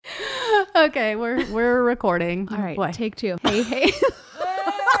Okay, we're recording. All right, Boy. take two. Hey.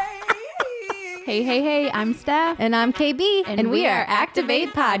 Hey, I'm Steph. And I'm KB. And we are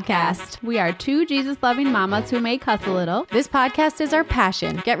Activate Podcast. We are two Jesus-loving mamas who may cuss a little. This podcast is our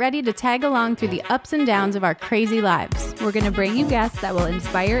passion. Get ready to tag along through the ups and downs of our crazy lives. We're going to bring you guests that will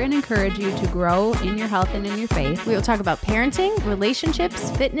inspire and encourage you to grow in your health and in your faith. We will talk about parenting,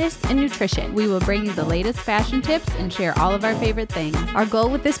 relationships, fitness, and nutrition. We will bring you the latest fashion tips and share all of our favorite things. Our goal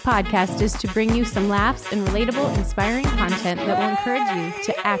with this podcast is to bring you some laughs and relatable, inspiring content that will encourage you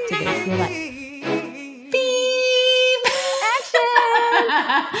to activate your life.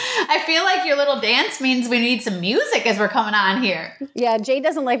 I feel like your little dance means we need some music as we're coming on here. Yeah, Jade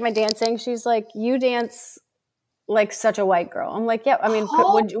doesn't like my dancing. She's like, you dance like such a white girl. I'm like, yeah, I mean,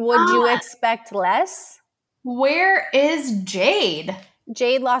 would you expect less? Where is Jade?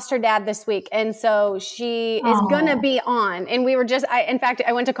 Jade lost her dad this week, and so she is going to be on. And we were just, in fact,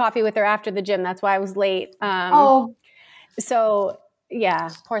 I went to coffee with her after the gym. That's why I was late. So... yeah,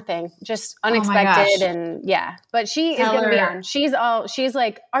 poor thing. Just unexpected and yeah. But she is going to be on. She's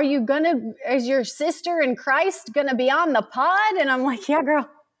like, is your sister in Christ going to be on the pod? And I'm like, yeah, girl.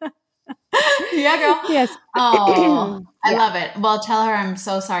 Yeah, girl. Yes. Oh, I love it. Well, tell her I'm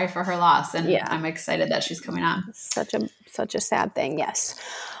so sorry for her loss and I'm excited that she's coming on. Such a sad thing. Yes.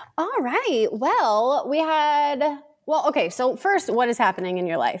 All right. Well, okay. So first, what is happening in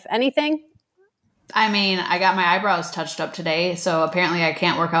your life? Anything? I mean, I got my eyebrows touched up today, so apparently I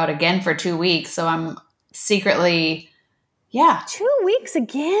can't work out again for 2 weeks. So I'm secretly, 2 weeks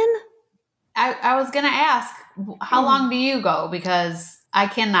again? I was going to ask, how long do you go? Because I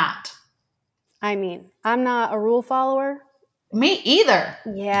cannot. I mean, I'm not a rule follower. Me either.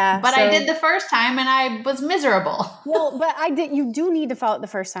 Yeah. But I did the first time and I was miserable. Well, but you do need to follow it the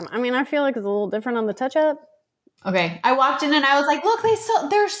first time. I mean, I feel like it's a little different on the touch-up. Okay. I walked in and I was like, look,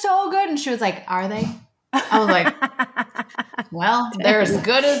 they're so good. And she was like, are they? I was like, well, they're as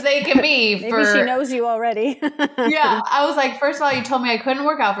good as they can be. Maybe she knows you already. Yeah. I was like, first of all, you told me I couldn't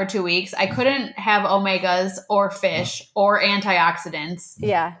work out for 2 weeks. I couldn't have omegas or fish or antioxidants.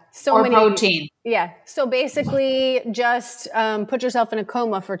 Yeah. Or protein. Yeah. So basically just put yourself in a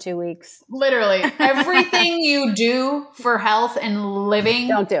coma for 2 weeks. Literally. Everything you do for health and living.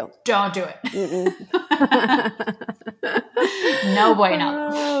 Don't do it. No bueno.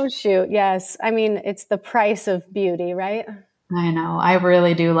 Oh, shoot. Yes. I mean, it's the price of beauty, right? I know. I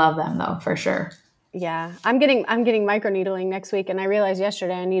really do love them though, for sure. Yeah. I'm getting microneedling next week. And I realized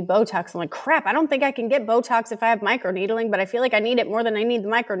yesterday I need Botox. I'm like, crap, I don't think I can get Botox if I have microneedling, but I feel like I need it more than I need the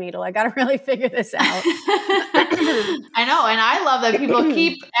microneedle. I got to really figure this out. I know. And I love that people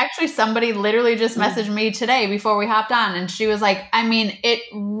actually somebody literally just messaged me today before we hopped on. And she was like, I mean, it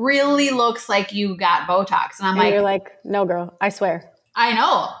really looks like you got Botox. And I'm like, you're like, no, girl, I swear. I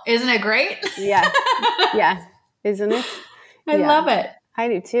know. Isn't it great? Yeah. Yeah. Isn't it? I love it. I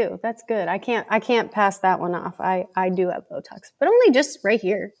do too. That's good. I can't pass that one off. I do have Botox, but only just right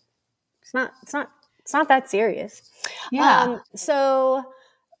here. It's not that serious. Yeah. So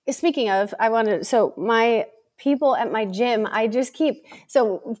speaking of, my people at my gym, I just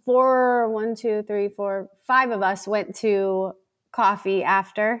five of us went to coffee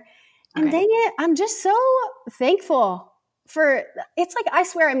after, and dang it, I'm just so thankful it's like, I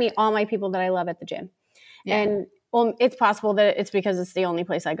swear I meet all my people that I love at the gym. Yeah. And well, it's possible that it's because it's the only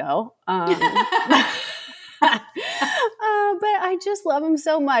place I go. But I just love them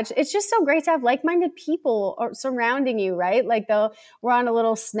so much. It's just so great to have like-minded people surrounding you, right? Like we're on a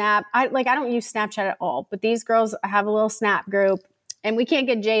little Snap. I don't use Snapchat at all, but these girls have a little Snap group. And we can't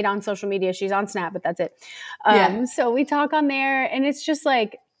get Jade on social media. She's on Snap, but that's it. So we talk on there, and it's just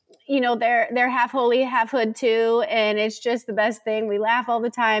like, they're half holy, half hood too. And it's just the best thing. We laugh all the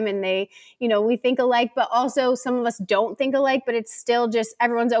time, and they, we think alike, but also some of us don't think alike, but it's still just,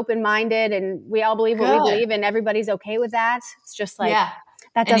 everyone's open-minded and we all believe what we believe, and everybody's okay with that. It's just like,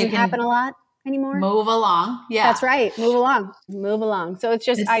 that doesn't happen a lot anymore. Move along. Yeah. That's right. Move along. So it's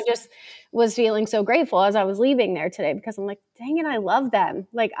just, I just was feeling so grateful as I was leaving there today, because I'm like, dang it, I love them.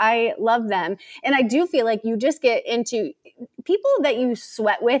 Like, I love them. And I do feel like you just get into people that you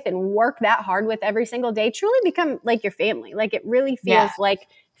sweat with and work that hard with every single day truly become like your family. Like, it really feels like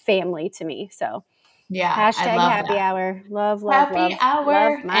family to me. So hashtag happy hour. Love happy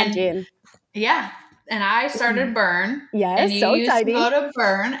hour. Love my gym. Yeah. And I started Burn. Yes, and you so used tidy. to go to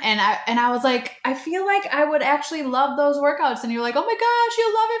Burn, and I was like, I feel like I would actually love those workouts. And you're like, oh my gosh,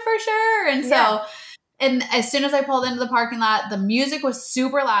 you'll love it for sure. And so And as soon as I pulled into the parking lot, the music was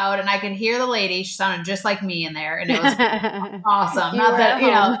super loud and I could hear the lady. She sounded just like me in there. And it was awesome. Not that,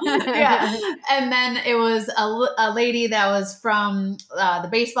 yeah. And then it was a lady that was from the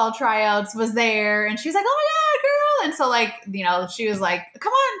baseball tryouts was there. And she was like, oh my God, girl. And so like, she was like,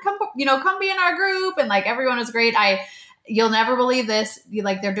 come be in our group. And like, everyone was great. You'll never believe this.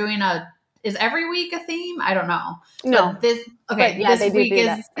 Like they're doing is every week a theme? I don't know. No. But this week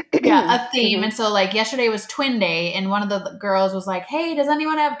is a theme. And so like yesterday was twin day and one of the girls was like, hey, does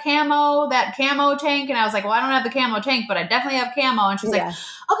anyone have that camo tank? And I was like, well, I don't have the camo tank, but I definitely have camo. And she's like, okay,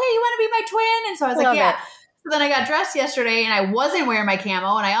 you want to be my twin? And so I was like, yeah. So then I got dressed yesterday and I wasn't wearing my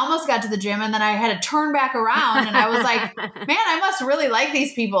camo and I almost got to the gym and then I had to turn back around and I was like, man, I must really like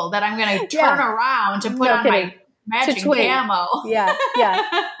these people that I'm going to turn around to put on my matching camo. Yeah.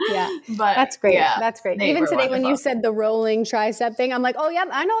 But that's great. Yeah, that's great. Even today when you said the rolling tricep thing, I'm like, oh yeah,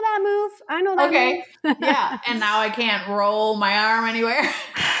 I know that move. I know that move. Yeah. And now I can't roll my arm anywhere.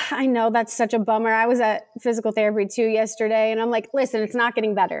 I know, that's such a bummer. I was at physical therapy too yesterday and I'm like, listen, it's not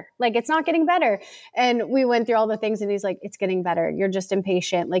getting better. Like, it's not getting better. And we went through all the things and he's like, it's getting better. You're just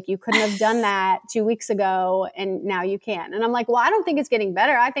impatient. Like you couldn't have done that 2 weeks ago and now you can. And I'm like, well, I don't think it's getting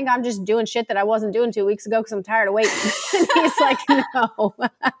better. I think I'm just doing shit that I wasn't doing 2 weeks ago because I'm tired of waiting. And he's like, no.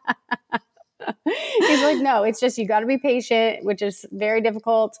 He's like, no, it's just, you got to be patient, which is very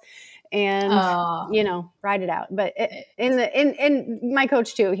difficult. And, ride it out. But in my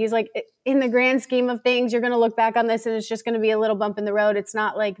coach too, he's like, in the grand scheme of things, you're going to look back on this and it's just going to be a little bump in the road. It's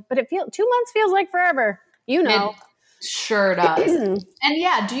not like, but 2 months feels like forever, It sure does. And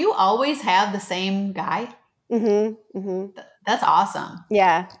yeah, do you always have the same guy? Mm-hmm. Mm-hmm. That's awesome.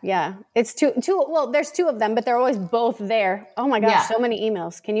 Yeah. Yeah. It's two. Well, there's 2 of them, but they're always both there. Oh my gosh. Yeah. So many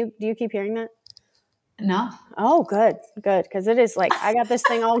emails. Do you keep hearing that? No. Oh, good. Because it is like, I got this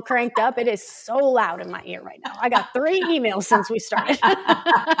thing all cranked up. It is so loud in my ear right now. I got 3 emails since we started.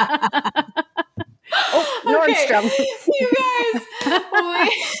 Nordstrom. You guys,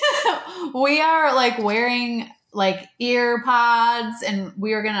 we are like wearing like ear pods and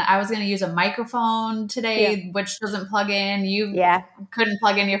I was going to use a microphone today, which doesn't plug in. You couldn't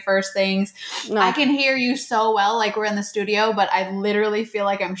plug in your first things. No. I can hear you so well, like we're in the studio, but I literally feel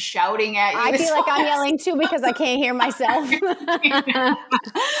like I'm shouting at you. I feel like I'm yelling too because I can't hear myself. But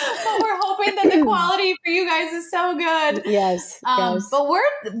we're hoping that the quality for you guys is so good. Yes. But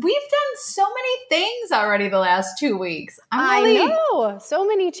we've done so many things already the last 2 weeks. I know. So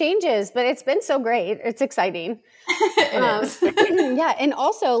many changes, but it's been so great. It's exciting. It is. Yeah. And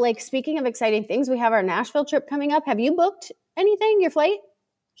also, like, speaking of exciting things, we have our Nashville trip coming up. Have you booked anything? Your flight?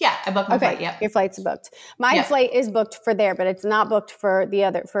 Yeah, I booked my flight. Yeah. Your flight's booked. My flight is booked for there, but it's not booked for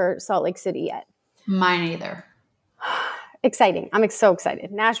for Salt Lake City yet. Mine either. Exciting. I'm so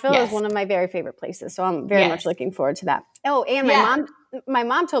excited. Nashville is one of my very favorite places. So I'm very much looking forward to that. Oh, and my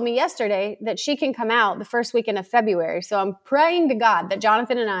mom told me yesterday that she can come out the first weekend of February. So I'm praying to God that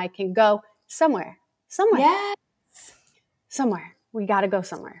Jonathan and I can go somewhere. Yes. Somewhere. We got to go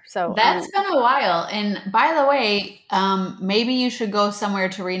somewhere. So that's been a while. And by the way, maybe you should go somewhere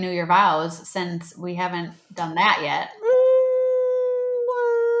to renew your vows since we haven't done that yet.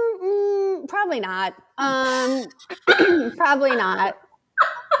 Probably not. Probably not.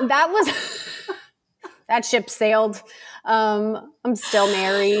 That ship sailed. I'm still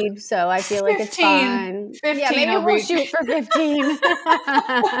married, so I feel like 15, it's fine. 15 maybe we'll shoot for 15.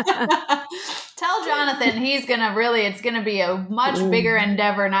 Tell Jonathan it's going to be a much bigger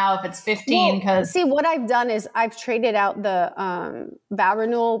endeavor now if it's 15. Because see, what I've done is I've traded out the vow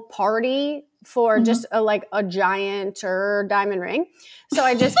renewal party for just a giant diamond ring. So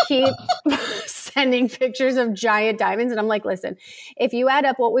I just keep sending pictures of giant diamonds. And I'm like, listen, if you add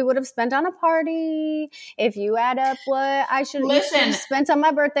up what we would have spent on a party, if you add up what I should have spent on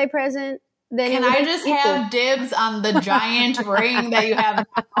my birthday present, then can I just have dibs on the giant ring that you have?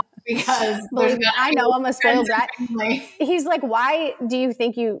 Because I know I'm a spoiled brat. He's like, why do you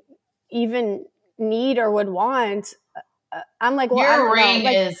think you even need or would want? I'm like, well, your ring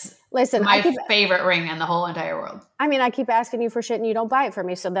is my favorite ring in the whole entire world. I mean, I keep asking you for shit and you don't buy it for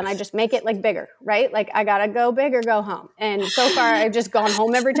me. So then I just make it like bigger, right? Like I got to go big or go home. And so far I've just gone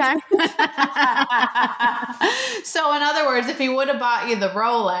home every time. So in other words, if he would have bought you the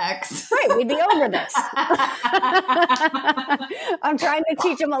Rolex. Right, we'd be over this. I'm trying to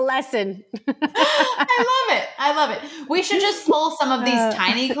teach him a lesson. I love it. We should just pull some of these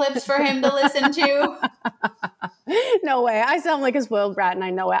tiny clips for him to listen to. No way. I sound like a spoiled brat and I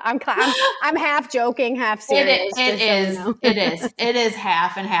know it. I'm half joking, half serious. It is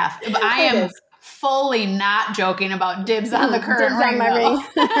half and half. But I am fully not joking about dibs on the current ring. On my ring.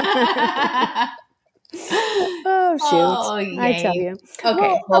 Oh, shoot. Oh, I tell yay. you.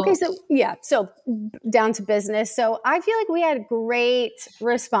 Okay. Okay. So down to business. So I feel like we had great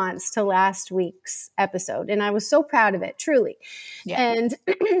response to last week's episode, and I was so proud of it, truly. Yeah.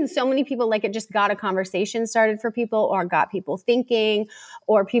 And so many people, like, it just got a conversation started for people, or got people thinking,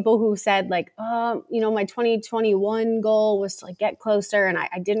 or people who said, like, my 2021 goal was to, like, get closer, and I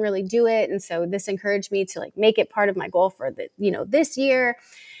didn't really do it. And so this encouraged me to, like, make it part of my goal for this year.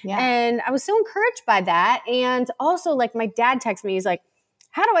 Yeah. And I was so encouraged by that. And also, like, my dad texted me. He's like,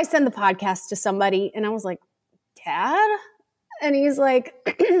 how do I send the podcast to somebody? And I was like, Dad? And he's like,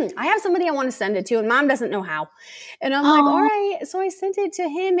 I have somebody I want to send it to, and Mom doesn't know how. And I'm like, all right. So I sent it to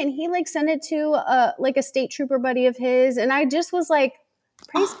him, and he, like, sent it to a state trooper buddy of his. And I just was like,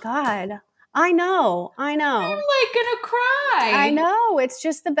 praise God. I know. I'm like gonna cry. I know. It's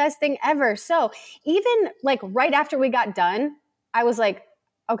just the best thing ever. So even, like, right after we got done, I was like,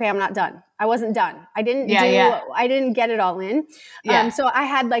 okay, I'm not done. I wasn't done. I didn't get it all in. Yeah. So I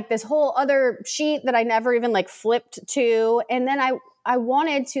had, like, this whole other sheet that I never even, like, flipped to. And then I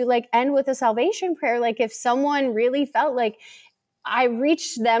wanted to, like, end with a salvation prayer. Like, if someone really felt like we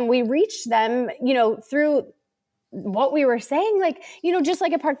reached them, through what we were saying, like, just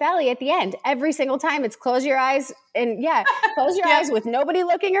like at Park Valley at the end, every single time it's close your eyes and close your eyes with nobody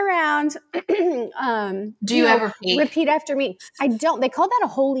looking around. Do you ever peek? Repeat after me. I don't. They call that a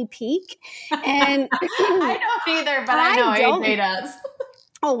holy peek. And I don't either, but I know AJ does.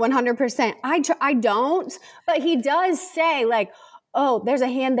 Oh, 100%. I don't, but he does say, like, oh, there's a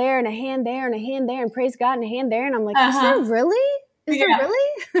hand there and a hand there and a hand there, and praise God and a hand there. And I'm like, is there really? Is there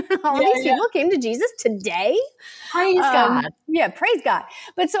really? All these people came to Jesus today? Praise God. Yeah, praise God.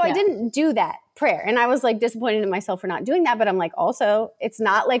 But so I didn't do that prayer. And I was, like, disappointed in myself for not doing that. But I'm like, also, it's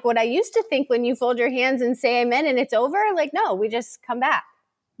not like what I used to think when you fold your hands and say amen and it's over. Like, no, we just come back.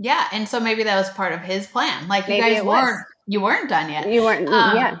 Yeah. And so maybe that was part of his plan. Like, Maybe you guys weren't done yet. You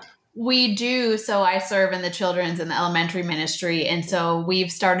weren't, We do. So I serve in the children's and the elementary ministry. And so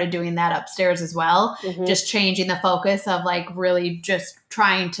we've started doing that upstairs as well. Mm-hmm. Just changing the focus of, like, really just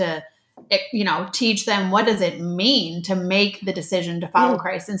trying to, teach them, what does it mean to make the decision to follow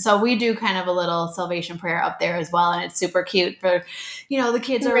Christ? And so we do kind of a little salvation prayer up there as well. And it's super cute for, the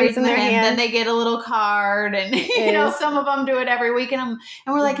kids are raising their hand, then they get a little card, and, some of them do it every week. And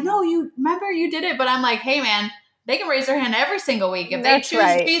we're like, no, you remember you did it. But I'm like, hey man, they can raise their hand every single week if they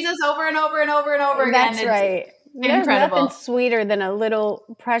choose Jesus over and over and over and over again. That's right. Incredible. There's nothing sweeter than a little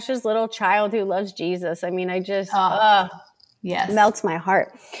precious little child who loves Jesus. I mean, I just melts my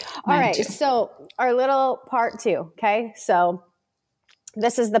heart. All right. Too. So our little part 2. Okay. So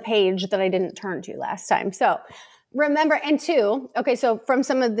this is the page that I didn't turn to last time. So remember, and 2. Okay. So from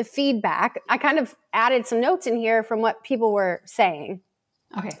some of the feedback, I kind of added some notes in here from what people were saying.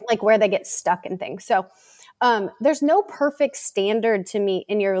 Okay. Like where they get stuck and things. So there's no perfect standard to meet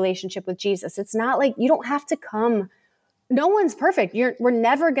in your relationship with Jesus. It's not like you don't have to come. No one's perfect. We're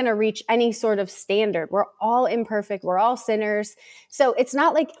never going to reach any sort of standard. We're all imperfect. We're all sinners. So it's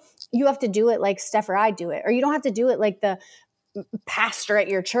not like you have to do it like Steph or I do it, or you don't have to do it like the pastor at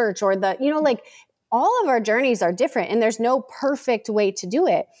your church, or like all of our journeys are different, and there's no perfect way to do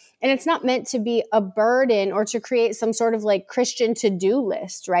it. And it's not meant to be a burden or to create some sort of, like, Christian to-do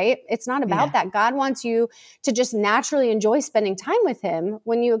list, right? It's not about that. God wants you to just naturally enjoy spending time with him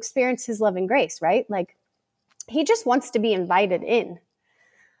when you experience his love and grace, right? Like, he just wants to be invited in.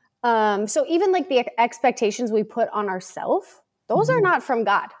 So even, like, the expectations we put on ourselves, those are not from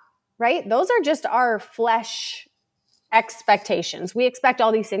God, right? Those are just our flesh expectations. We expect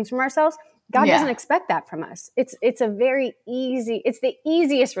all these things from ourselves. God doesn't expect that from us. It's the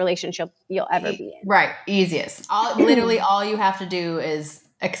easiest relationship you'll ever be in. Right. Easiest. Literally all you have to do is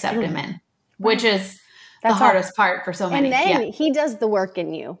accept him in, which is the hardest part for so many. And then he does the work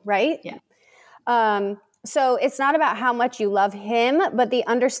in you, right? Yeah. So it's not about how much you love him, but the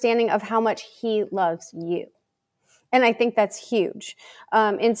understanding of how much he loves you. And I think that's huge.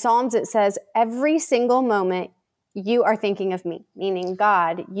 In Psalms, it says, every single moment you are thinking of me, meaning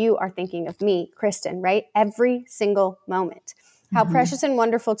God, you are thinking of me, Kristen, right? Every single moment. How precious and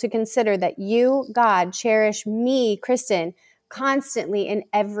wonderful to consider that you, God, cherish me, Kristen, constantly in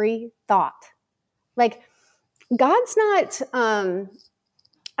every thought. Like, God's not,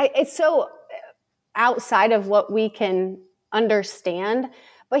 it's so outside of what we can understand,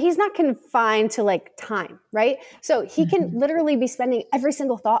 but he's not confined to, like, time, right? So he can literally be spending every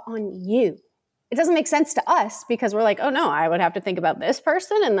single thought on you. It doesn't make sense to us because we're like, oh no, I would have to think about this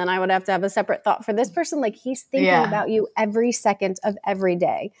person, and then I would have to have a separate thought for this person. Like, he's thinking about you every second of every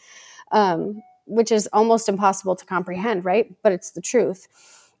day, which is almost impossible to comprehend, right? But it's the truth.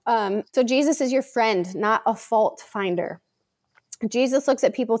 So Jesus is your friend, not a fault finder. Jesus looks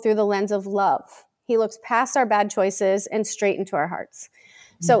at people through the lens of love. He looks past our bad choices and straight into our hearts.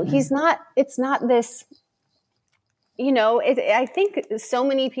 So it's not this, I think so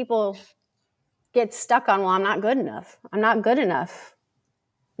many people get stuck on, well, I'm not good enough. I'm not good enough.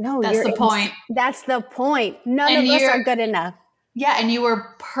 No, that's the point. That's the point. None of us are good enough. Yeah. And you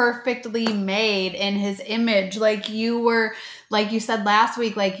were perfectly made in his image. Like you said last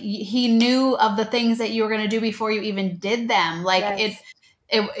week, like he knew of the things that you were going to do before you even did them. Like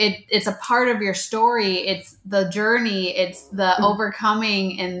it's a part of your story. It's the journey. It's the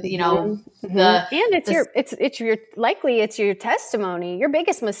overcoming and, it's your testimony, your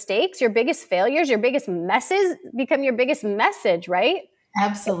biggest mistakes, your biggest failures, your biggest messes become your biggest message, right?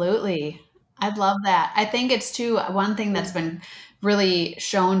 Absolutely. I love that. I think it's too, one thing that's been really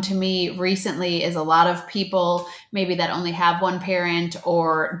shown to me recently is a lot of people maybe that only have one parent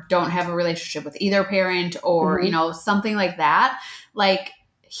or don't have a relationship with either parent or, something like that. Like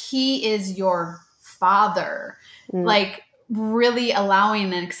he is your father, like really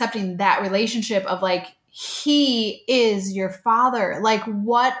allowing and accepting that relationship of like, he is your father. Like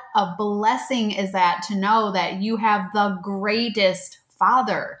what a blessing is that to know that you have the greatest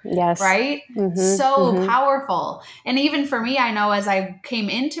father. Yes. Right? So powerful. And even for me, I know as I came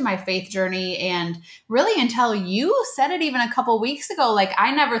into my faith journey and really until you said it even a couple weeks ago, like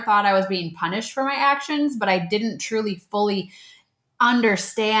I never thought I was being punished for my actions, but I didn't truly fully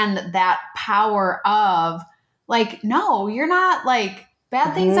understand that power of like, no, you're not like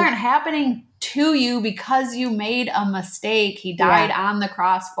bad things aren't happening to you because you made a mistake. He died on the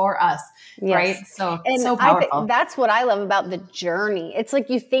cross for us. Yes. Right. So powerful. That's what I love about the journey. It's like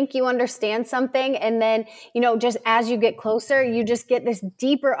you think you understand something and then, just as you get closer, you just get this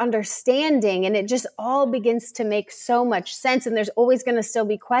deeper understanding and it just all begins to make so much sense. And there's always going to still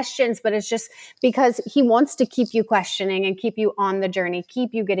be questions, but it's just because he wants to keep you questioning and keep you on the journey, keep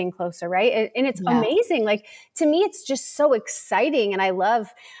you getting closer. Right. And it's amazing. Like to me, it's just so exciting. And I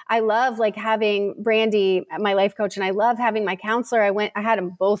love like having Brandy, my life coach, and I love having my counselor. I had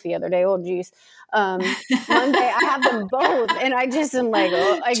them both the other day. Oh, geez. One day I have them both and I just am like,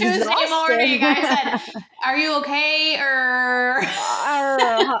 Tuesday morning, I said, are you okay? Or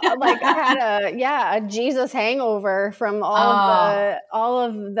like I had a Jesus hangover from all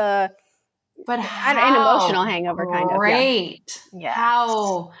of the, but an emotional hangover kind of. Great. Yeah.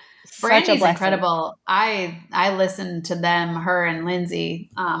 How Brandy's incredible. I listen to them, her and Lindsay,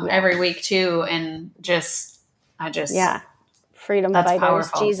 every week too. And freedom fighters,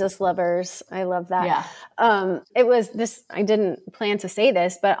 powerful. Jesus lovers. I love that. Yeah. It was this, I didn't plan to say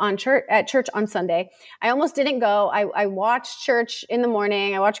this, but at church on Sunday, I almost didn't go. I watched church in the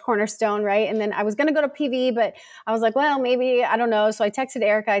morning. I watched Cornerstone, right? And then I was going to go to PV, but I was like, well, maybe, I don't know. So I texted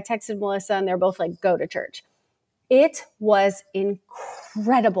Erica, I texted Melissa, and they're both like, go to church. It was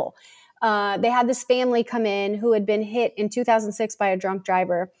incredible. They had this family come in who had been hit in 2006 by a drunk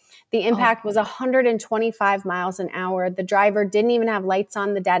driver. The impact was 125 miles an hour. The driver didn't even have lights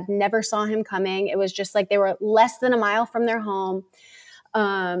on. The dad never saw him coming. It was just like they were less than a mile from their home.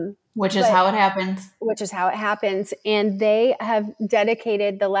 Which is how it happens. And they have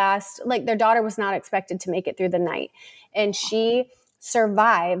dedicated their daughter was not expected to make it through the night. And she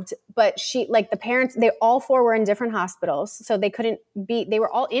survived, but the parents, they all four were in different hospitals. So they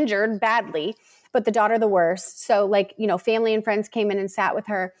were all injured badly, but the daughter the worst. So family and friends came in and sat with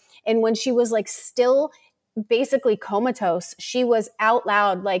her. And when she was still basically comatose, she was out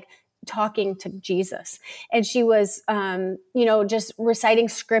loud, talking to Jesus. And she was, just reciting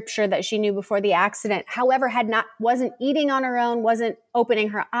scripture that she knew before the accident. However, wasn't eating on her own, wasn't opening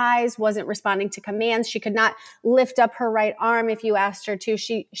her eyes, wasn't responding to commands. She could not lift up her right arm if you asked her to.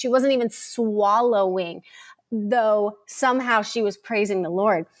 She wasn't even swallowing, though somehow she was praising the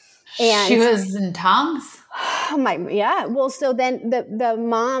Lord. And she was in tongues. Oh my, yeah. Well, so then the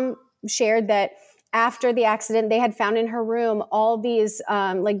mom shared that after the accident, they had found in her room all these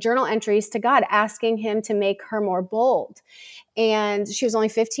journal entries to God, asking him to make her more bold. And she was only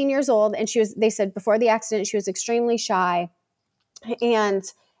 15 years old. And they said before the accident, she was extremely shy. And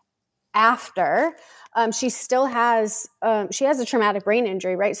after, she still has, she has a traumatic brain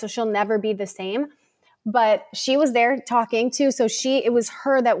injury, right? So she'll never be the same. But she was there talking too. So it was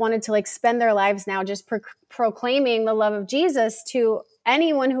her that wanted to spend their lives now just proclaiming the love of Jesus to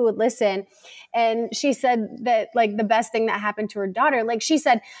anyone who would listen. And she said that the best thing that happened to her daughter, she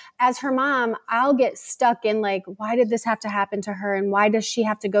said, as her mom, I'll get stuck in why did this have to happen to her? And why does she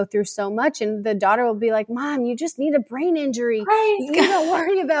have to go through so much? And the daughter will be like, Mom, you just need a brain injury. You don't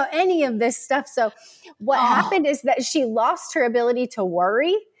worry about any of this stuff. So what happened is that she lost her ability to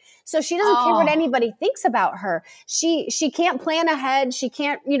worry. So she doesn't care what anybody thinks about her. She can't plan ahead. She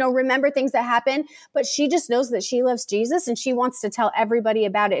can't, remember things that happen, but she just knows that she loves Jesus and she wants to tell everybody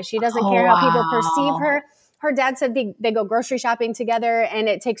about it. She doesn't care how people perceive her. Her dad said they go grocery shopping together and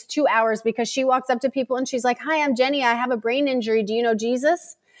it takes 2 hours because she walks up to people and she's like, "Hi, I'm Jenny. I have a brain injury. Do you know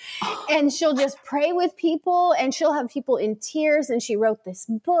Jesus?" And she'll just pray with people and she'll have people in tears. And she wrote this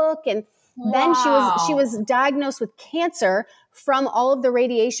book. And then she was diagnosed with cancer from all of the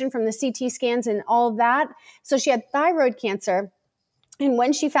radiation from the CT scans and all of that. So she had thyroid cancer. And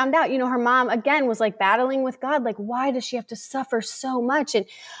when she found out, her mom again was like battling with God, like, why does she have to suffer so much? And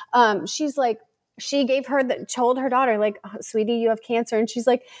she's like, she told her daughter, like, "Sweetie, you have cancer." And she's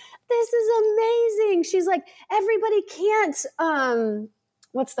like, "This is amazing." She's like, everybody can't,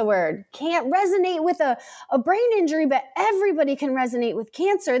 can't resonate with a brain injury, but everybody can resonate with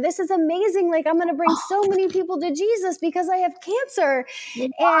cancer. This is amazing. Like, I'm going to bring so many people to Jesus because I have cancer.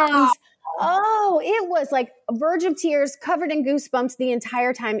 Wow. And it was like a verge of tears, covered in goosebumps the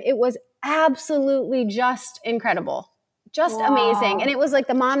entire time. It was absolutely just incredible. Just amazing. And it was like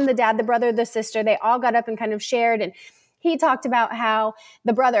the mom, the dad, the brother, the sister, they all got up and kind of shared. And he talked about how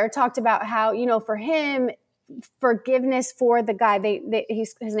the brother talked about how, for him, forgiveness for the guy,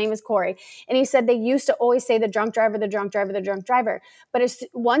 his name is Corey. And he said they used to always say the drunk driver, the drunk driver, the drunk driver. But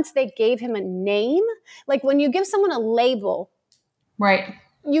once they gave him a name, like when you give someone a label, right,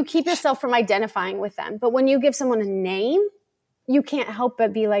 you keep yourself from identifying with them. But when you give someone a name, you can't help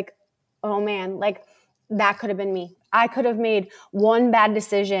but be like, oh man, like that could have been me. I could have made one bad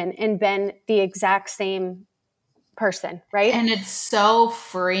decision and been the exact same person, right? And it's so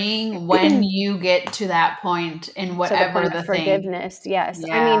freeing when you get to that point in whatever the forgiveness. Thing. Yes.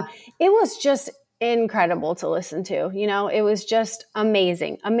 Yeah. I mean, it was just incredible to listen to, it was just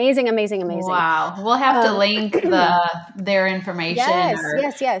amazing. Wow. We'll have to link their information.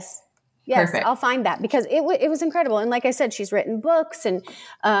 Yes. Perfect. I'll find that because it was incredible. And like I said, she's written books and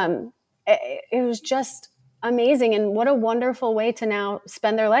it was just amazing. And what a wonderful way to now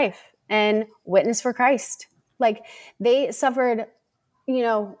spend their life and witness for Christ. Like they suffered,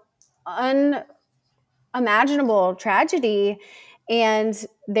 unimaginable tragedy and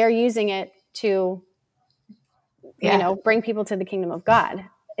they're using it to, bring people to the kingdom of God.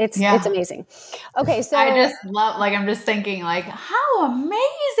 It's amazing. Okay. So I just love, I'm just thinking how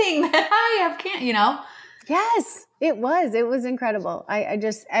amazing that I have Yes, it was incredible. I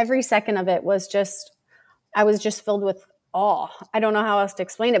just, every second of it was I was just filled with awe. I don't know how else to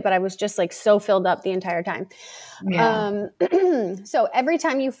explain it, but I was just so filled up the entire time. Yeah. So every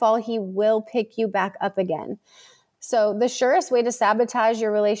time you fall, he will pick you back up again. So the surest way to sabotage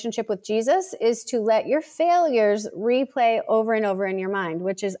your relationship with Jesus is to let your failures replay over and over in your mind,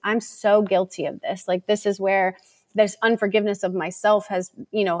 which is, I'm so guilty of this. This is where this unforgiveness of myself has,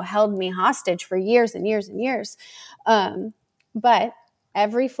 held me hostage for years and years and years. But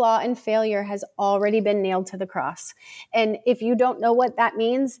every flaw and failure has already been nailed to the cross. And if you don't know what that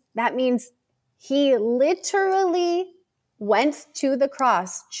means he literally went to the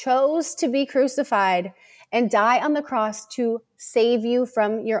cross, chose to be crucified and die on the cross to save you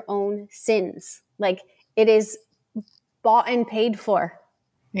from your own sins. It is bought and paid for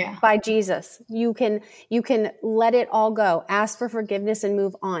by Jesus. You can let it all go, ask for forgiveness and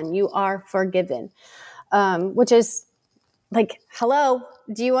move on. You are forgiven. Which is hello,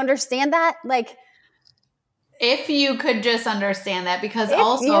 do you understand that? If you could just understand that, because I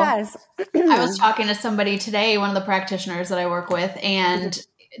was talking to somebody today, one of the practitioners that I work with, and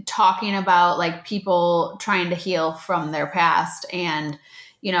talking about people trying to heal from their past and,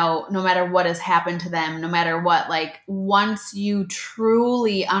 no matter what has happened to them, no matter what, once you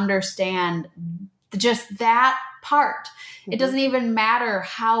truly understand just that part, it doesn't even matter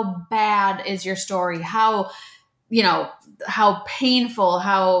how bad is your story, how painful,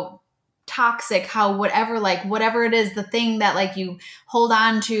 how toxic, how whatever it is, the thing that you hold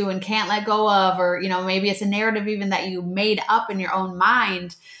on to and can't let go of, or, maybe it's a narrative even that you made up in your own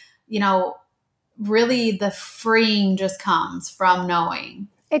mind, really the freeing just comes from knowing.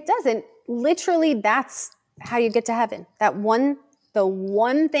 It doesn't. Literally, that's how you get to heaven. The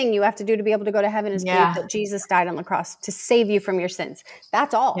one thing you have to do to be able to go to heaven is believe that Jesus died on the cross to save you from your sins.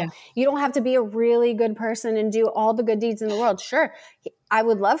 That's all. Yeah. You don't have to be a really good person and do all the good deeds in the world. Sure, I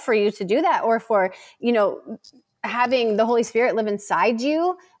would love for you to do that, or for, having the Holy Spirit live inside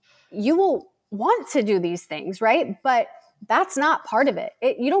you. You will want to do these things, right? But that's not part of it.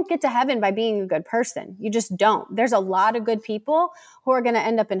 You don't get to heaven by being a good person. You just don't. There's a lot of good people who are going to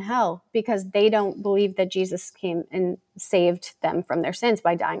end up in hell because they don't believe that Jesus came and saved them from their sins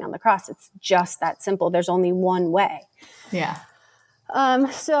by dying on the cross. It's just that simple. There's only one way. Yeah.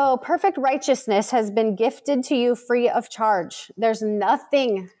 So perfect righteousness has been gifted to you free of charge. There's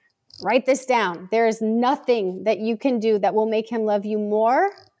nothing, write this down. There is nothing that you can do that will make him love you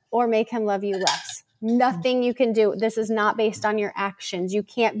more or make him love you less. Nothing you can do. This is not based on your actions. You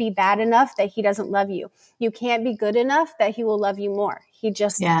can't be bad enough that he doesn't love you. You can't be good enough that he will love you more. He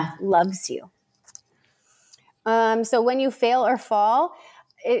just loves you. So when you fail or fall,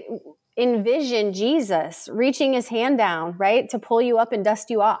 envision Jesus reaching his hand down, right, to pull you up and dust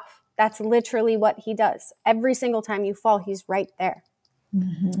you off. That's literally what he does. Every single time you fall, he's right there.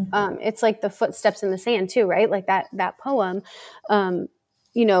 Mm-hmm. It's like the footsteps in the sand too, right? Like that poem,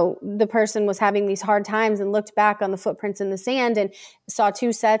 the person was having these hard times and looked back on the footprints in the sand and saw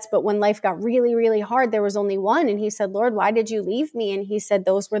two sets. But when life got really, really hard, there was only one. And he said, Lord, why did you leave me? And he said,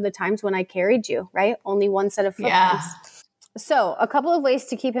 those were the times when I carried you, right? Only one set of footprints. Yeah. So a couple of ways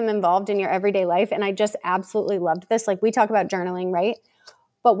to keep him involved in your everyday life. And I just absolutely loved this. Like we talk about journaling, right?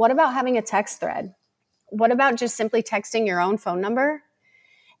 But what about having a text thread? What about just simply texting your own phone number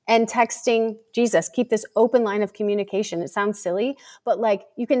and texting Jesus? Keep this open line of communication. It sounds silly, but like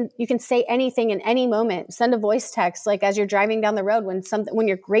you can say anything in any moment. Send a voice text, like as you're driving down the road when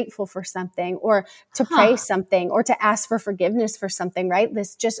you're grateful for something, or to pray something, or to ask for forgiveness for something, right?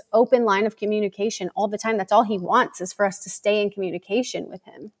 This just open line of communication all the time. That's all he wants, is for us to stay in communication with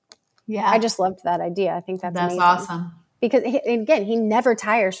him. Yeah. I just loved that idea. I think that's amazing. Awesome. Because again, he never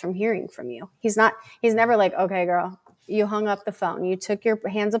tires from hearing from you. He's never like, okay, girl, you hung up the phone. You took your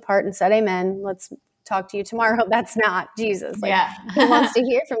hands apart and said, amen. Let's talk to you tomorrow. That's not Jesus. He wants to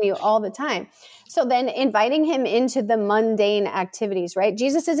hear from you all the time. So then inviting him into the mundane activities, right?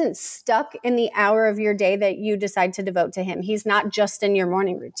 Jesus isn't stuck in the hour of your day that you decide to devote to him. He's not just in your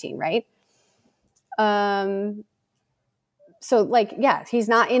morning routine, right? He's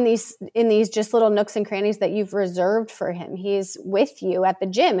not in these just little nooks and crannies that you've reserved for him. He's with you at the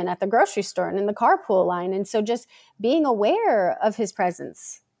gym and at the grocery store and in the carpool line. And so just being aware of his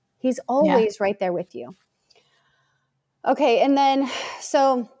presence, he's always right there with you. Okay. And then,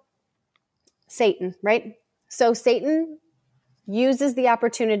 so Satan, right? So Satan uses the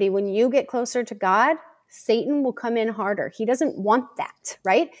opportunity when you get closer to God, Satan will come in harder. He doesn't want that,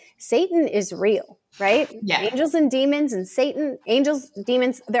 right? Satan is real, right? Yeah. Angels and demons and Satan, angels,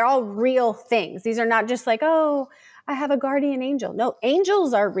 demons, they're all real things. These are not just like, oh, I have a guardian angel. No,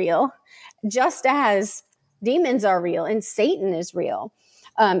 angels are real, just as demons are real and Satan is real.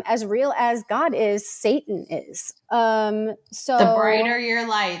 As real as God is, Satan is. So the brighter your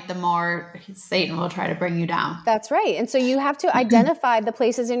light, the more Satan will try to bring you down. That's right. And so you have to identify the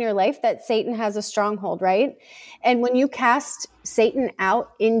places in your life that Satan has a stronghold, right? And when you cast Satan out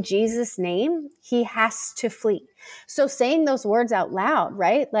in Jesus' name, he has to flee. So saying those words out loud,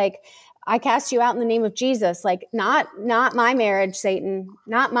 right? Like, I cast you out in the name of Jesus, like not my marriage, Satan,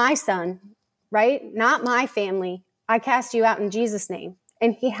 not my son, right? Not my family. I cast you out in Jesus' name.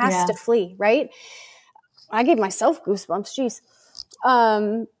 And he has to flee, right? I gave myself goosebumps. Jeez.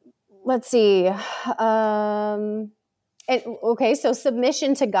 Let's see. So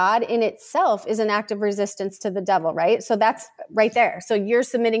submission to God in itself is an act of resistance to the devil, right? So that's right there. So you're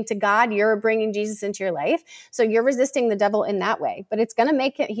submitting to God. You're bringing Jesus into your life. So you're resisting the devil in that way. But it's going to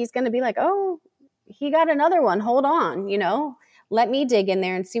make it, he's going to be like, oh, he got another one. Hold on, let me dig in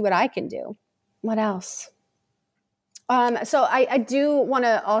there and see what I can do. What else? So I do want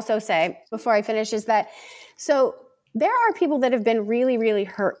to also say before I finish is that, so there are people that have been really, really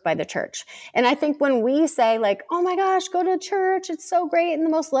hurt by the church. And I think when we say like, oh my gosh, go to church, it's so great and the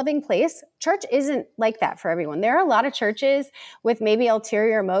most loving place, church isn't like that for everyone. There are a lot of churches with maybe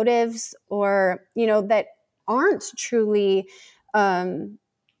ulterior motives or, that aren't truly,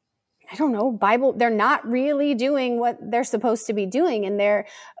 Bible, they're not really doing what they're supposed to be doing. And they're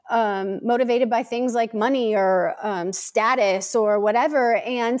motivated by things like money or status or whatever.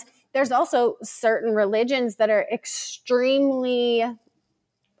 And there's also certain religions that are extremely,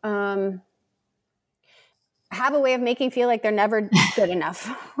 have a way of making feel like they're never good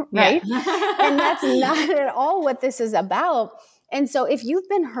enough, right? And that's not at all what this is about. And so if you've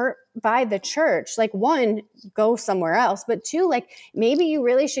been hurt by the church, like one, go somewhere else, but two, like maybe you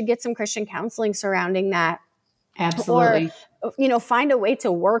really should get some Christian counseling surrounding that. Absolutely. Or, find a way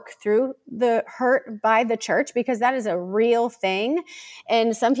to work through the hurt by the church, because that is a real thing.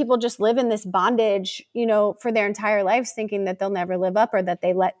 And some people just live in this bondage, for their entire lives, thinking that they'll never live up or that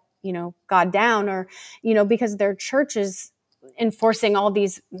they let, God down or, because their church is enforcing all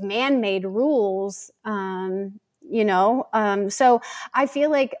these man-made rules, so I feel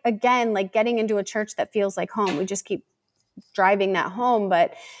like, again, like getting into a church that feels like home, we just keep driving that home.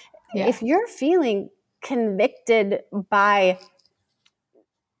 But if you're feeling convicted by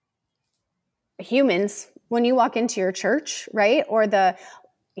humans, when you walk into your church, right? Or the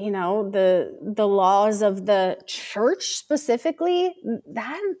laws of the church specifically,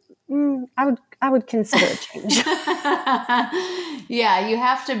 that I would consider a change. Yeah, you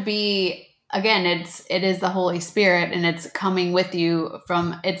have to be, again, it is the Holy Spirit, and it's coming with you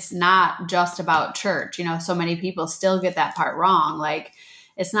from, it's not just about church. So many people still get that part wrong. Like,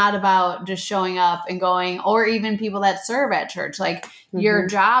 it's not about just showing up and going, or even people that serve at church. Like, your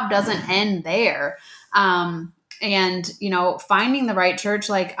job doesn't end there. And, finding the right church,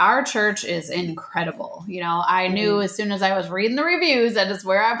 like our church is incredible. I knew as soon as I was reading the reviews, that is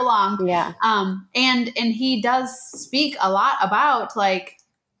where I belong. Yeah. And he does speak a lot about, like,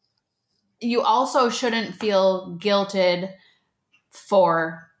 you also shouldn't feel guilted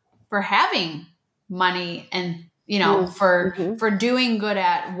for having money and, for doing good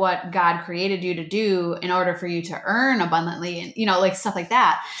at what God created you to do in order for you to earn abundantly and, like stuff like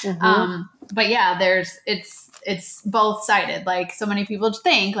that. But yeah, it's both sided. Like, so many people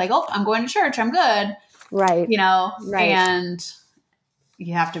think like, oh, I'm going to church, I'm good. Right. Right. And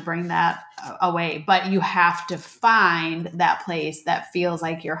you have to bring that away, but you have to find that place that feels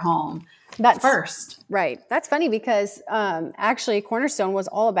like your home. That's first. Right. That's funny because actually Cornerstone was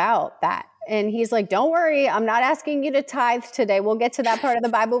all about that. And he's like, don't worry, I'm not asking you to tithe today. We'll get to that part of the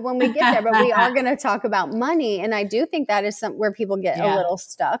Bible when we get there, but we are going to talk about money. And I do think that is where people get a little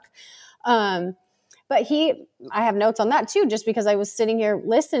stuck. But I have notes on that too, just because I was sitting here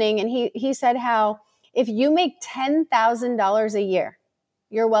listening, and he said how if you make $10,000 a year,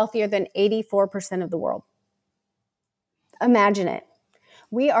 you're wealthier than 84% of the world. Imagine it.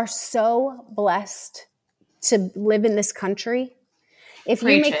 We are so blessed to live in this country. If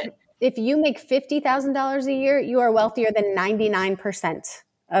you make $50,000 a year, you are wealthier than 99%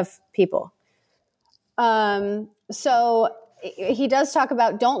 of people. So he does talk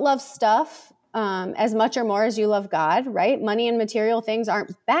about don't love stuff as much or more as you love God, right? Money and material things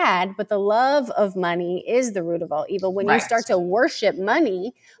aren't bad, but the love of money is the root of all evil. When you start to worship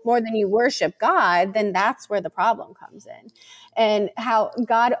money more than you worship God, then that's where the problem comes in. And how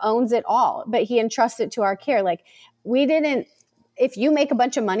God owns it all, but he entrusts it to our care. Like, if you make a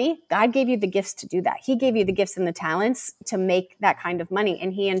bunch of money, God gave you the gifts to do that. He gave you the gifts and the talents to make that kind of money,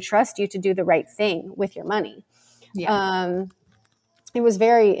 and he entrusts you to do the right thing with your money. Yeah. It was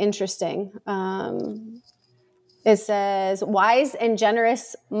very interesting. It says, wise and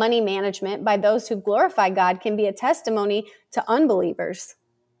generous money management by those who glorify God can be a testimony to unbelievers,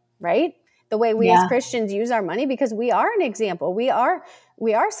 right? The way we as Christians use our money, because we are an example. We are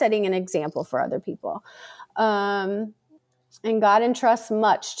setting an example for other people. And God entrusts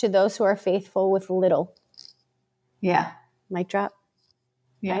much to those who are faithful with little. Yeah. Mic drop.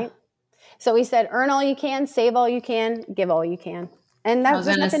 Yeah. Right? So he said, earn all you can, save all you can, give all you can. And that was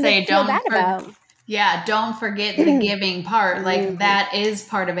nothing to feel bad about. Yeah, don't forget the giving part. Like, that is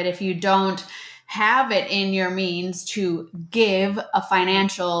part of it. If you don't have it in your means to give a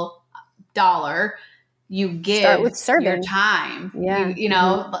financial dollar, you give Start with serving. Your time. Yeah.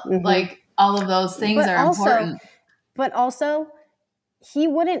 Like, all of those things are important. But also, he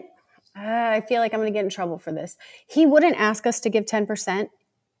wouldn't, I feel like I'm going to get in trouble for this. He wouldn't ask us to give 10%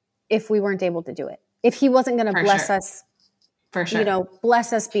 if we weren't able to do it. If he wasn't going to bless us. For sure.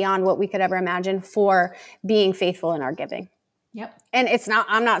 Bless us beyond what we could ever imagine for being faithful in our giving. Yep. And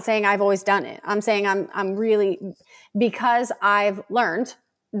I'm not saying I've always done it. I'm saying I'm really, because I've learned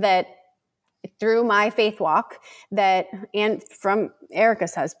that through my faith walk and from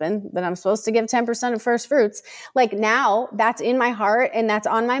Erica's husband, that I'm supposed to give 10% of first fruits. Like, now that's in my heart and that's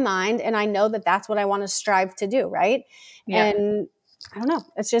on my mind. And I know that that's what I want to strive to do. Right. Yeah. And I don't know.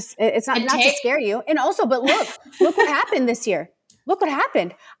 It's just, it's not to scare you. And also, but look what happened this year. Look what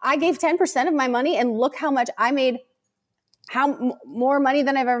happened. I gave 10% of my money, and look how much I made, more money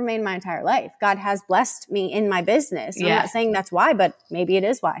than I've ever made in my entire life. God has blessed me in my business. I'm not saying that's why, but maybe it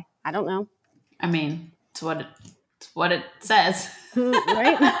is why. I don't know. I mean, it's what it says.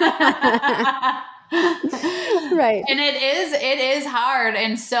 Right. Right. And it is hard.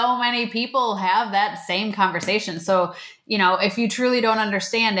 And so many people have that same conversation. So, if you truly don't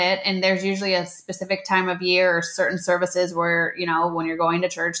understand it, and there's usually a specific time of year or certain services where, when you're going to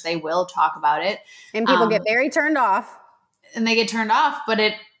church, they will talk about it. And people get very turned off. And they get turned off, but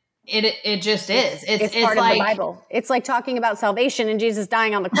it just is. It's part of the Bible. It's like talking about salvation and Jesus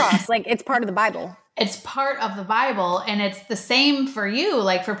dying on the cross. Like, it's part of the Bible. It's part of the Bible, and it's the same for you.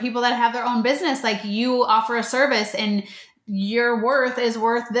 Like, for people that have their own business, like, you offer a service and your worth is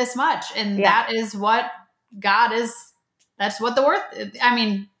worth this much. And that is what God is. That's what the worth,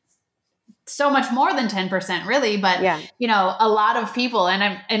 so much more than 10% really, but you know, a lot of people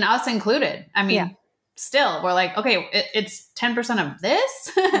and us included. I mean, still we're like, okay, it's 10% of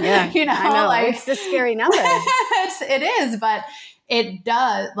this. You know, I know. like It's a scary number. it is, but it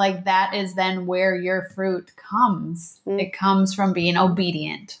does, like, that is then where your fruit comes. It comes from being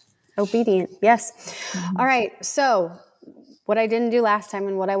obedient. Yes. All right. So what I didn't do last time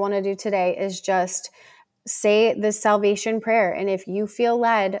and what I want to do today is just say the salvation prayer. And if you feel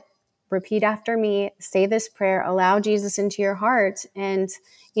led, repeat after me, say this prayer, allow Jesus into your heart, and,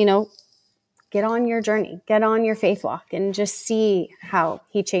 you know, get on your journey, get on your faith walk, and just see how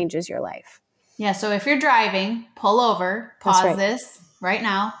he changes your life. Yeah. So if you're driving, pull over, pause this right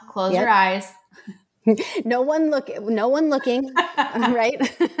now, close your eyes. No one looking,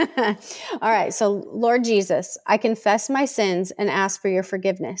 right? All right. So Lord Jesus, I confess my sins and ask for your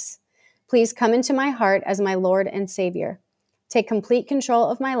forgiveness. Please come into my heart as my Lord and Savior. Take complete control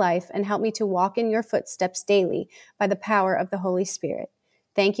of my life and help me to walk in your footsteps daily by the power of the Holy Spirit.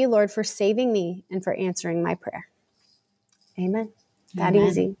 Thank you, Lord, for saving me and for answering my prayer. Amen. That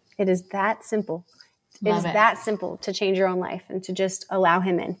easy. It is that simple. It is that simple to change your own life and to just allow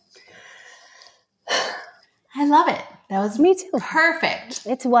him in. I love it. That was me too. Perfect.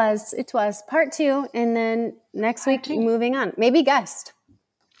 It was part 2. And then next week, moving on. Maybe guest.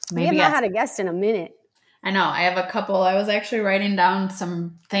 We have not had a guest in a minute. I know. I have a couple. I was actually writing down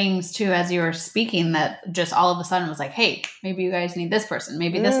some things too as you were speaking that just all of a sudden was like, hey, maybe you guys need this person,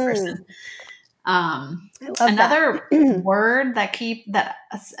 maybe this person. Another word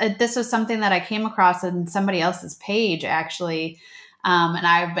this was something that I came across in somebody else's page actually. And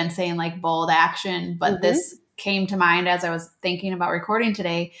I've been saying like bold action, but this came to mind as I was thinking about recording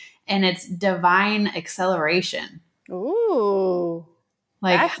today, and it's divine acceleration. Ooh.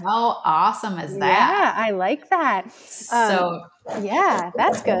 Like, how awesome is that? Yeah, I like that. Yeah,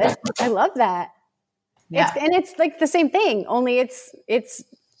 that's good. I love that. Yeah. It's like the same thing, only it's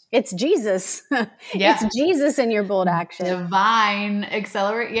Jesus. It's Jesus in your bold action. Divine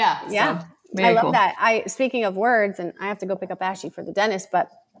accelerate. Yeah. Yeah. So, I love that. Speaking of words, and I have to go pick up Ashley for the dentist, but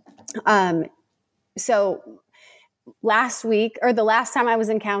so last week, or the last time I was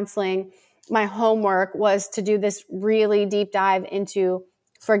in counseling, my homework was to do this really deep dive into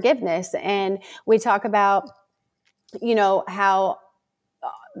forgiveness. And we talk about, you know, how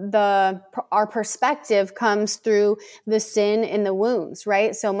our perspective comes through the sin and the wounds,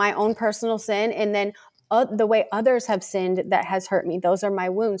 right? So my own personal sin, and then the way others have sinned that has hurt me. Those are my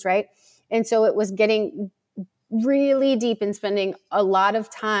wounds, right? And so it was getting really deep and spending a lot of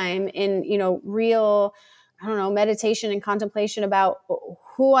time in, you know, real, meditation and contemplation about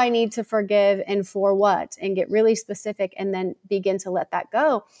who I need to forgive and for what, and get really specific and then begin to let that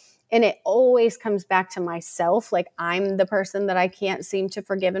go. And it always comes back to myself. Like, I'm the person that I can't seem to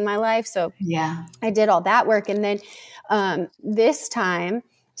forgive in my life. So I did all that work. And then this time,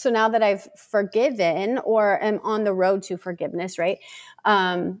 so now that I've forgiven or am on the road to forgiveness, right?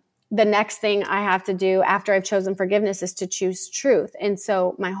 The next thing I have to do after I've chosen forgiveness is to choose truth. And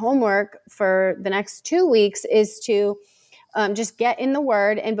so my homework for the next 2 weeks is to just get in the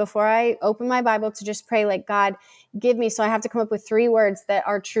word. And before I open my Bible, to just pray, like, God, give me. So I have to come up with 3 words that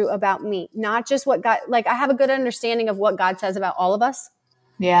are true about me, not just what God, like, I have a good understanding of what God says about all of us.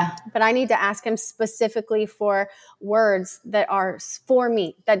 Yeah. But I need to ask him specifically for words that are for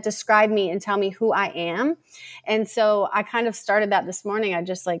me, that describe me and tell me who I am. And so I kind of started that this morning. I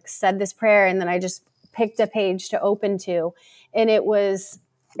just said this prayer, and then I just picked a page to open to. And it was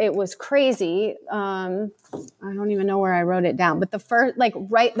crazy. I don't even know where I wrote it down, but the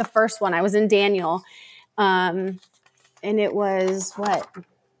first one, I was in Daniel. And it was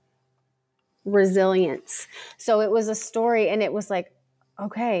resilience. So it was a story, and it was like,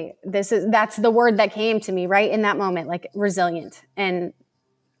 okay, that's the word that came to me right in that moment, like resilient. And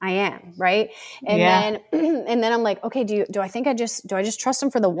I am, right. And then I'm like, okay, do I just trust him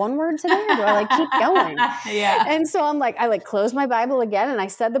for the one word today, or do I keep going? Yeah. And so I'm like, I closed my Bible again, and I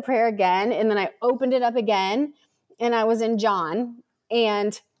said the prayer again, and then I opened it up again, and I was in John,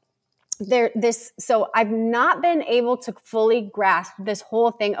 and so I've not been able to fully grasp this whole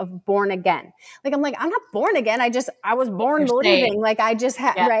thing of born again. I'm not born again. I was born believing,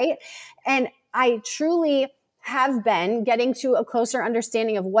 right. And I truly have been getting to a closer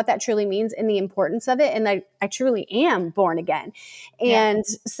understanding of what that truly means and the importance of it. And I truly am born again. And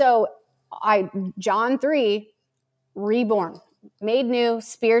so John 3, reborn. made new,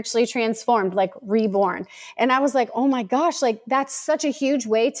 spiritually transformed, like reborn. And I was like, oh my gosh, like that's such a huge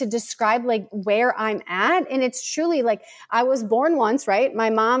way to describe like where I'm at. And it's truly like, I was born once, right? My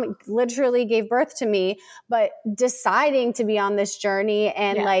mom literally gave birth to me, but deciding to be on this journey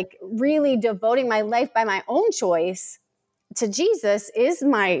and like really devoting my life by my own choice to Jesus is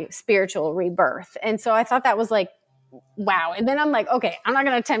my spiritual rebirth. And so I thought that was like, wow. And then I'm like, okay, I'm not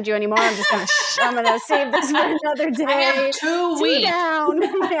going to tempt you anymore. I'm just going to, I'm going to save this for another day. I have 2 weeks. Down.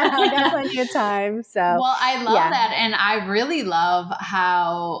 I got plenty of time. So, well, I love that. And I really love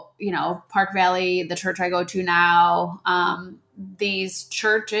how, Park Valley, the church I go to now, these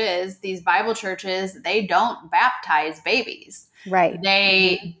churches, these Bible churches, they don't baptize babies. Right.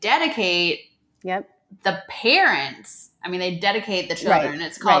 They dedicate the parents. I mean, they dedicate the children. Right.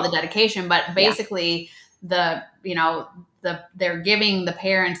 It's called the dedication, but basically they're giving the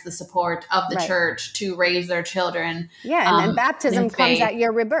parents the support of the church to raise their children. Yeah. And then baptism comes at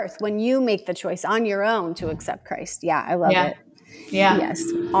your rebirth when you make the choice on your own to accept Christ. Yeah. I love it. Yeah. Yes.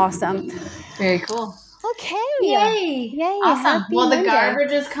 Awesome. Very cool. Okay. Yay. Awesome. Well, the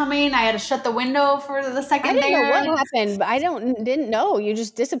garbage is coming. I had to shut the window for the second I didn't know what happened, but I didn't know. You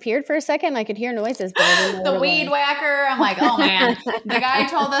just disappeared for a second. I could hear noises, but I didn't know the weed whacker. I'm like, oh man. The guy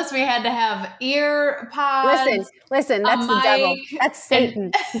told us we had to have ear pods. Listen, that's the devil. That's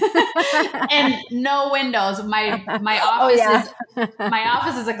Satan. And no windows. My office my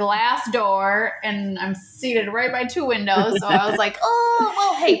office is a glass door and I'm seated right by 2 windows. So I was like, oh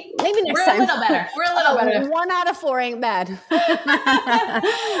well, hey, maybe next time. We're a little better. Better. 1 out of 4 ain't bad. It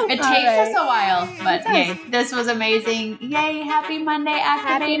takes us a while, but hey, this was amazing. Yay, happy Monday, Activators.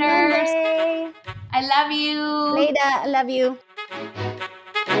 Happy Monday. I love you. Later, I love you.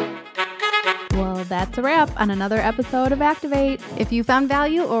 Well, that's a wrap on another episode of Activate. If you found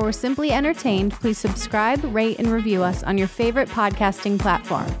value or were simply entertained, please subscribe, rate, and review us on your favorite podcasting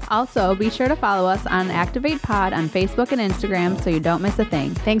platform. Also, be sure to follow us on Activate Pod on Facebook and Instagram so you don't miss a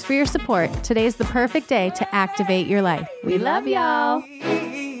thing. Thanks for your support. Today's the perfect day to activate your life. We love y'all.